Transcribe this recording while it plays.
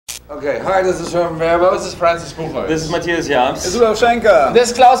Okay, hi, this is Herman Werber. This is Francis Buchholz. This is Matthias Jams. This is Rudolf. This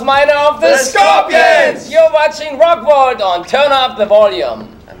is Klaus of the Scorpions. You're watching Rock World on Turn Up the Volume.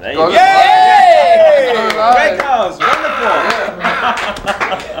 And there you go. Yay! Great, Klaus. Wonderful.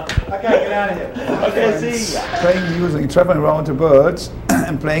 Okay, get out of here. Okay, see ya. Playing music, traveling around the world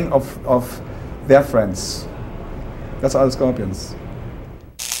and playing of their friends. That's all the Scorpions.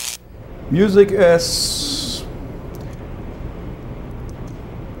 Music is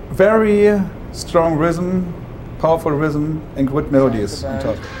very strong rhythm, powerful rhythm, and good melodies on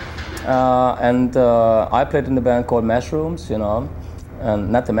top. I played in the band called Mushrooms, you know,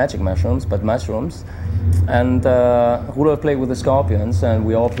 and not the magic mushrooms, but mushrooms. And Rudolf played with the Scorpions, and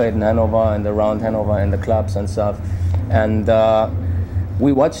we all played in Hanover and around Hanover in the clubs and stuff. And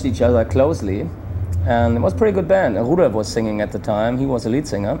we watched each other closely, and it was a pretty good band. Rudolf was singing at the time; he was the lead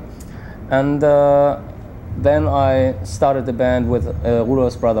singer. And then I started the band with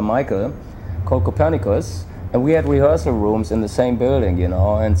Rudolf's brother Michael, called Copernicus, and we had rehearsal rooms in the same building, you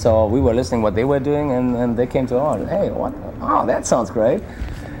know, and so we were listening what they were doing, and they came to us, hey, what? Oh, that sounds great.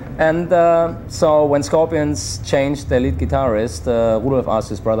 And so when Scorpions changed their lead guitarist, Rudolf asked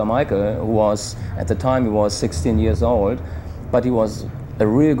his brother Michael, who was, at the time, he was 16 years old, but he was a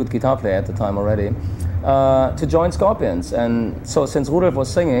really good guitar player at the time already, to join Scorpions. And so since Rudolf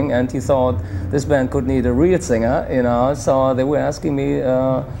was singing and he thought this band could need a real singer, you know, so they were asking me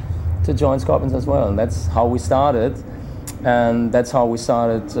to join Scorpions as well. And that's how we started. And that's how we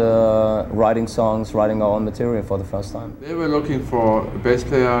started writing songs, writing our own material for the first time. They were looking for a bass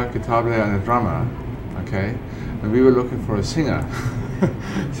player, guitar player, and a drummer, okay? And we were looking for a singer.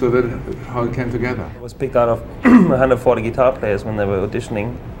 So that's how it came together. I was picked out of 140 guitar players when they were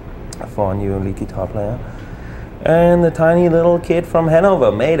auditioning for a new lead guitar player. And the tiny little kid from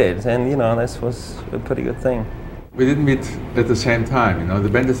Hanover made it, and you know, this was a pretty good thing. We didn't meet at the same time, you know. The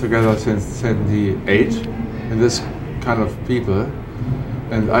band is together since '78, and this kind of people.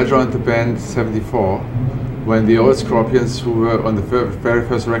 And I joined the band '74 when the old Scorpions, who were on the very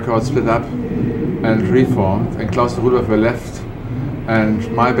first record, split up and reformed, and Klaus and Rudolf were left.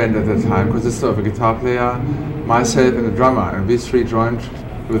 And my band at that time consisted of a guitar player, myself, and a drummer, and we three joined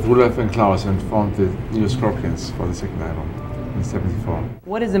with Rudolf and Klaus and formed the new Scorpions for the second album in '74.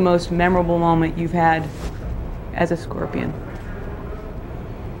 What is the most memorable moment you've had as a Scorpion?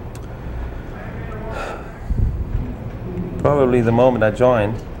 Probably the moment I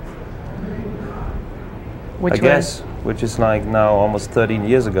joined, Which I guess, which is like now almost 13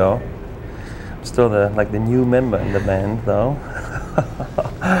 years ago. I'm still the new member in the band though.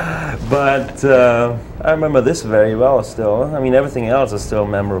 But I remember this very well still. I mean, everything else is still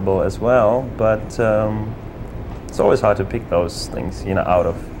memorable as well, but it's always hard to pick those things, you know, out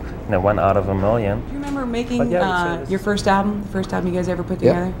of, you know, one out of a million. Do you remember making your first album, the first album you guys ever put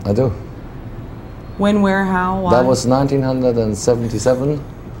together? Yeah, I do. When, where, how, why? That was 1977,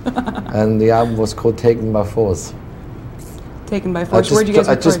 and the album was called Taken by Force. Taken by Force. Where'd you guys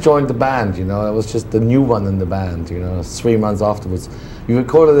I record? just joined the band, you know. I was just the new one in the band, you know. 3 months afterwards. We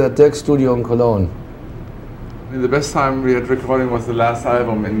recorded at Dirk's studio in Cologne. And the best time we had recording was the last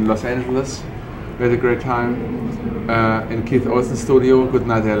album in Los Angeles. We had a great time in Keith Olsen's studio,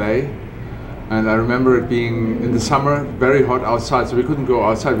 Goodnight LA. And I remember it being in the summer, very hot outside, so we couldn't go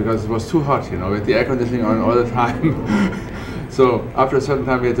outside because it was too hot, you know, with the air conditioning on all the time. So after a certain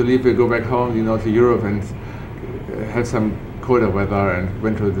time we had to leave, we go back home, you know, to Europe and had some colder weather and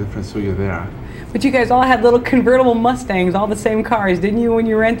went to a different studio there. But you guys all had little convertible Mustangs, all the same cars, didn't you, when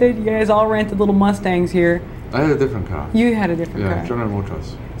you rented? You guys all rented little Mustangs here. I had a different car. You had a different car? Yeah, General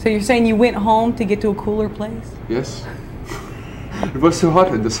Motors. So you're saying you went home to get to a cooler place? Yes. It was so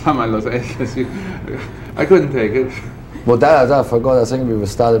hot in the summer in Los Angeles. I couldn't take it. Well, that I forgot. I think we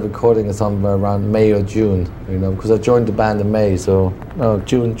started recording somewhere around May or June, you know, because I joined the band in May, so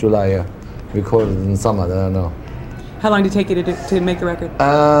June, July, yeah. Recorded in summer, I don't know. How long did it take you to make the record?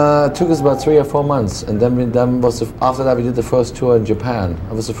 It took us about 3 or 4 months, and then after that we did the first tour in Japan.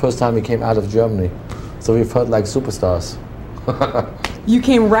 It was the first time we came out of Germany, so we felt like superstars. You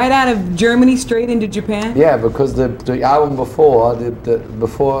came right out of Germany straight into Japan? Yeah, because the album before,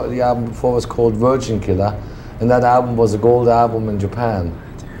 the album before was called Virgin Killer, and that album was a gold album in Japan.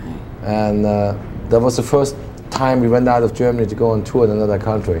 And that was the first time we went out of Germany to go on tour in another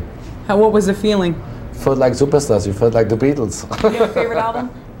country. What was the feeling? Felt like superstars. You felt like the Beatles. You have a favorite album?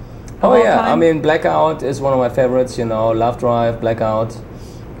 Oh yeah, I mean Blackout is one of my favorites. You know, Love Drive, Blackout,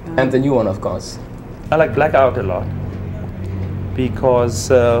 and the new one, of course. I like Blackout a lot because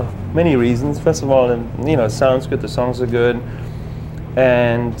many reasons. First of all, you know, it sounds good. The songs are good,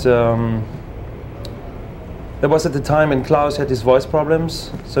 and That was at the time when Klaus had his voice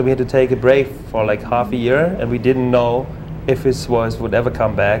problems, so we had to take a break for like half a year, and we didn't know if his voice would ever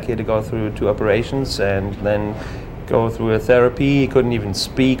come back. He had to go through 2 operations and then go through a therapy. He couldn't even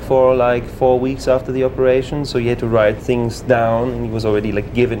speak for like 4 weeks after the operation, so he had to write things down, and he was already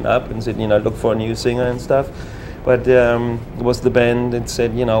like giving up and said, look for a new singer and stuff. But it was the band that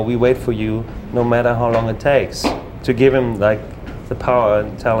said, we wait for you no matter how long it takes, to give him like the power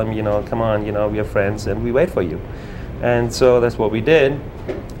and tell him, come on, we are friends and we wait for you. And so that's what we did.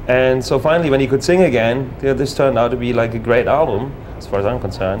 And so finally, when he could sing again, this turned out to be like a great album, as far as I'm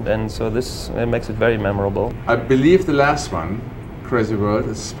concerned. And so this makes it very memorable. I believe the last one, Crazy World,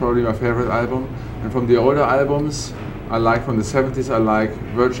 is probably my favorite album. And from the older albums, from the 70s, I like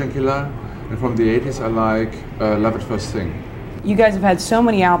Virgin Killer. And from the 80s, I like Love at First Sting. You guys have had so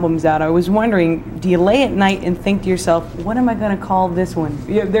many albums out. I was wondering, do you lay at night and think to yourself, what am I going to call this one?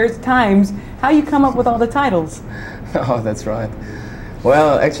 There's times, how you come up with all the titles? Oh, that's right.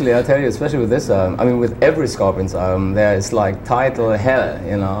 Well, actually, I'll tell you, especially with this album, with every Scorpions album, there is like title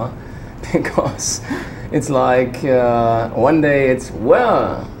hell, because it's like one day it's,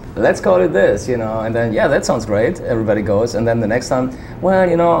 well, let's call it this, and then, yeah, that sounds great, everybody goes, and then the next time,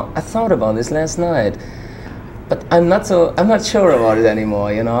 well, I thought about this last night, but I'm not sure about it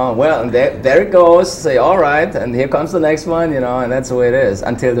anymore, Well, and there it goes, say, all right, and here comes the next one, and that's the way it is,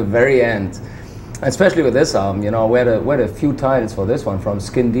 until the very end. Especially with this album, we had a few titles for this one, from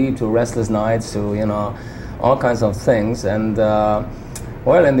Skin Deep to Restless Nights to, all kinds of things, and,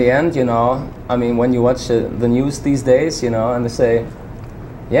 well, in the end, when you watch the news these days, and they say,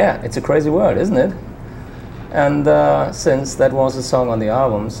 yeah, it's a crazy world, isn't it? And since that was a song on the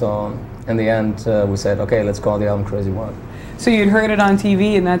album, so in the end we said, okay, let's call the album Crazy World. So you'd heard it on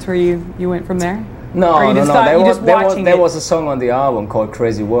TV and that's where you went from there? No. There was a song on the album called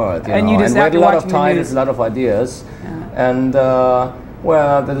Crazy World, and we had a lot of titles, a lot of ideas. Yeah. And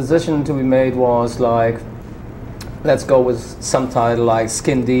well, the decision to be made was like, let's go with some title like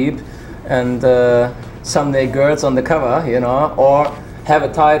Skin Deep and Someday Girls on the cover, or have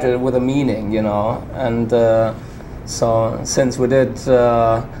a title with a meaning, and so since we did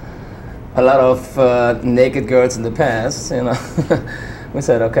a lot of naked girls in the past, we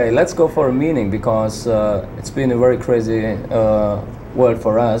said, okay, let's go for a meaning, because it's been a very crazy world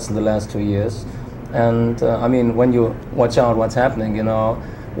for us in the last 2 years, and when you watch out what's happening,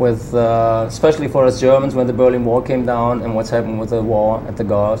 with especially for us Germans when the Berlin Wall came down and what's happened with the war at the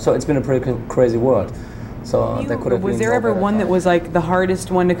Gulf, so it's been a pretty crazy world. So that could have was there ever one that was like the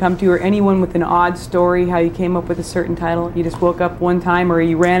hardest one to come to, or anyone with an odd story, how you came up with a certain title? You just woke up one time, or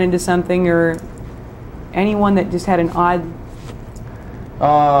you ran into something, or anyone that just had an odd...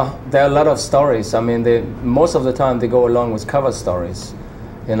 there are a lot of stories. Most of the time they go along with cover stories,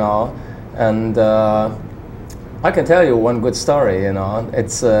 and I can tell you one good story,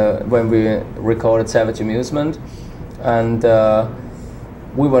 It's when we recorded Savage Amusement, and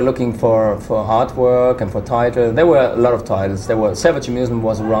we were looking for artwork and for title. There were a lot of titles. Savage Amusement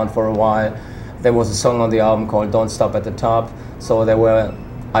was around for a while. There was a song on the album called Don't Stop at the Top. So there were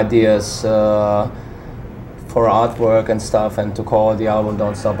ideas for artwork and stuff, and to call the album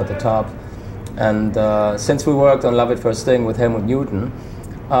Don't Stop at the Top. And since we worked on Love at First Sting with Helmut Newton,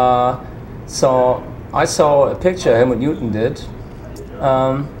 so I saw a picture Helmut Newton did.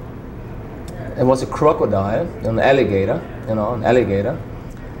 It was a crocodile, an alligator,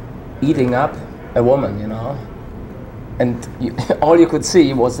 eating up a woman, and all you could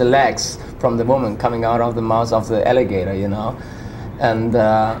see was the legs from the woman coming out of the mouth of the alligator, and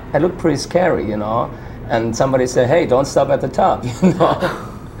it looked pretty scary, and somebody said, hey, don't stop at the top,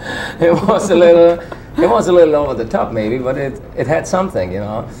 It was a little over the top maybe, but it had something,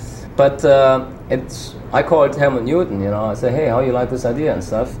 but I called Helmut Newton, I said, hey, how you like this idea and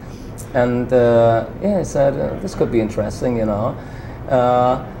stuff, and he said, this could be interesting,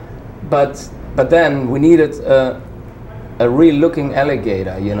 But then we needed a real-looking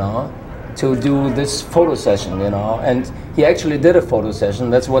alligator, to do this photo session, And he actually did a photo session.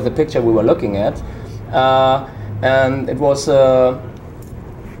 That's what the picture we were looking at, and it was.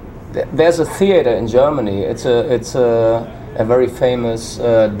 There's a theater in Germany. It's a very famous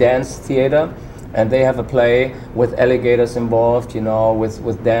dance theater, and they have a play with alligators involved,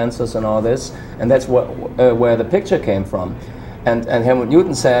 with dancers and all this, and that's where the picture came from. And Helmut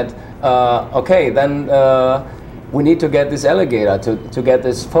Newton said, okay, then we need to get this alligator to get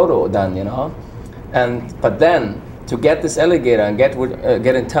this photo done, But then to get this alligator and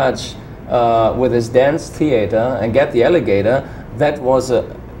get in touch with this dance theater and get the alligator, that was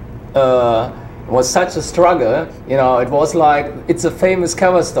was such a struggle, you know. It was like, it's a famous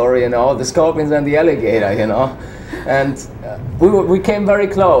cover story, you know, the scorpions and the alligator, you know. And we came very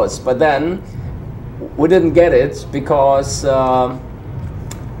close, but then we didn't get it because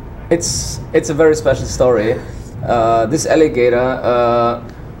it's a very special story. This alligator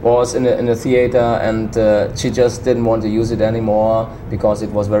was in a theater, and she just didn't want to use it anymore because it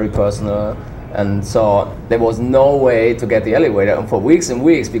was very personal. And so there was no way to get the alligator. And for weeks and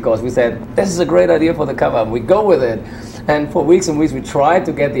weeks, because we said, this is a great idea for the cover, we go with it. And for weeks and weeks we tried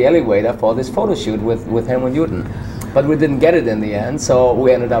to get the alligator for this photo shoot with Herman Newton. But we didn't get it in the end, so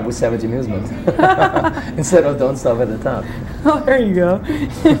we ended up with Savage Amusement instead of Don't Stop at the Top. Oh, there you go.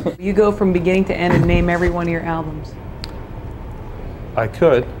 You go from beginning to end and name every one of your albums. I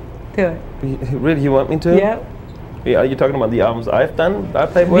could. Do it. Really, you want me to? Yep. Yeah, are you talking about the albums I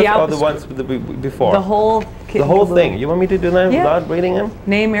played with, or the ones before? The whole the whole thing. You want me to do that without reading them?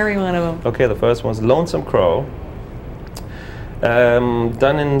 Name every one of them. Okay, the first one's Lonesome Crow.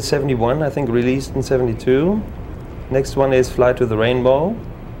 Done in '71, I think released in '72. Next one is Fly to the Rainbow.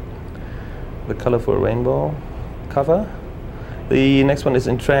 The Colorful Rainbow cover. The next one is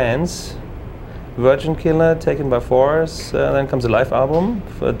In Trance. Virgin Killer, Taken by Force. Then comes a live album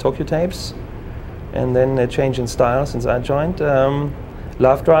for Tokyo Tapes. And then a change in style since I joined.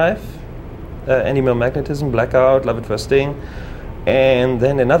 Love Drive, Animal Magnetism, Blackout, Love It First Sting. And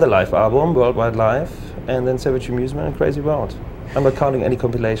then another live album, Worldwide Live. And then Savage Amusement and Crazy World. I'm not counting any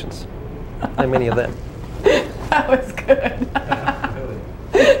compilations. There are many of them. That was good.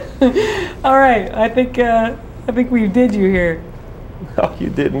 All right, I think we did you here. Oh, you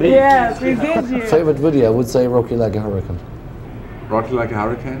did me? Yes, we did you. Favorite video, I would say Rocky Like a Hurricane. Rocky Like a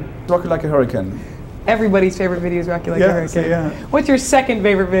Hurricane? Rocky Like a Hurricane. Everybody's favorite video is Rocky Like a Hurricane. Yeah. What's your second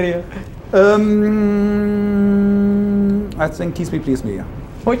favorite video? I think Tease Me, Please Me.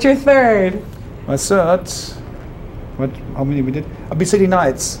 What's your third? My third, how many we did? Big City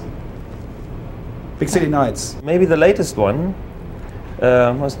Nights. Big City Nights. Maybe the latest one.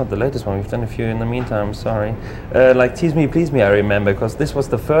 Well, it's not the latest one. We've done a few in the meantime. Sorry. Like Tease Me, Please Me, I remember, because this was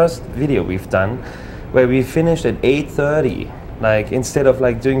the first video we've done where we finished at 8:30. Like, instead of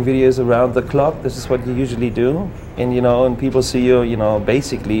like doing videos around the clock, this is what you usually do. And you know, and people see you, you know,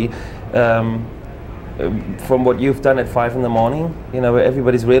 basically from what you've done at 5 in the morning, you know, where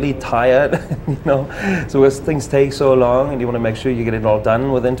everybody's really tired, you know. So as things take so long, and you want to make sure you get it all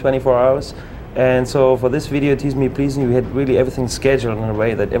done within 24 hours. And so for this video, Tease Me, Please Me, we had really everything scheduled in a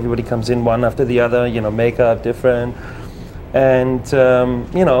way that everybody comes in one after the other, you know, makeup different. And,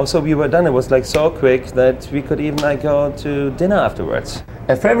 you know, so we were done. It was like so quick that we could even like go to dinner afterwards.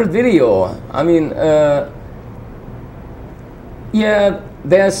 A favorite video? I mean, yeah,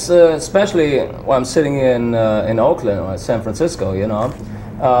 there's especially when I'm sitting in Oakland or San Francisco, you know.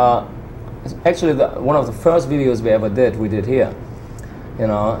 Actually, one of the first videos we ever did, we did here. You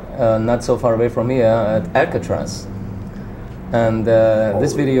know, not so far away from here at Alcatraz. And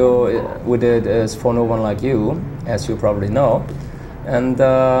this video we did is For No One Like You, as you probably know. And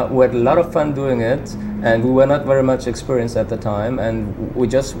we had a lot of fun doing it, and we were not very much experienced at the time, and we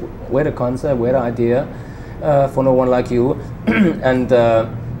had a concept, we had an idea, For No One Like You, and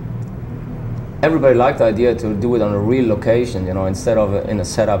everybody liked the idea to do it on a real location, you know, instead of in a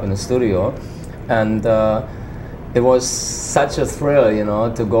setup in a studio. And it was such a thrill, you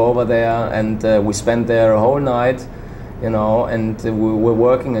know, to go over there, and we spent there a whole night, you know, and we were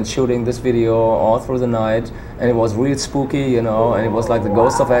working and shooting this video all through the night, and it was real spooky, you know, and it was like the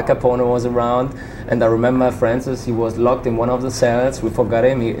ghost of Al Capone was around. And I remember Francis, he was locked in one of the cells, we forgot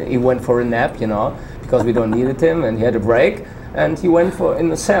him, he went for a nap, you know, because we don't needed him, and he had a break, and he went in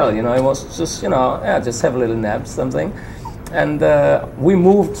the cell, you know, it was just, you know, yeah, just have a little nap, something. And we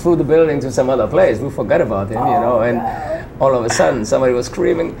moved through the building to some other place. We forgot about him, you know, and all of a sudden somebody was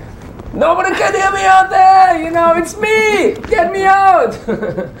screaming, "Nobody can hear me out there! You know, it's me! Get me out!"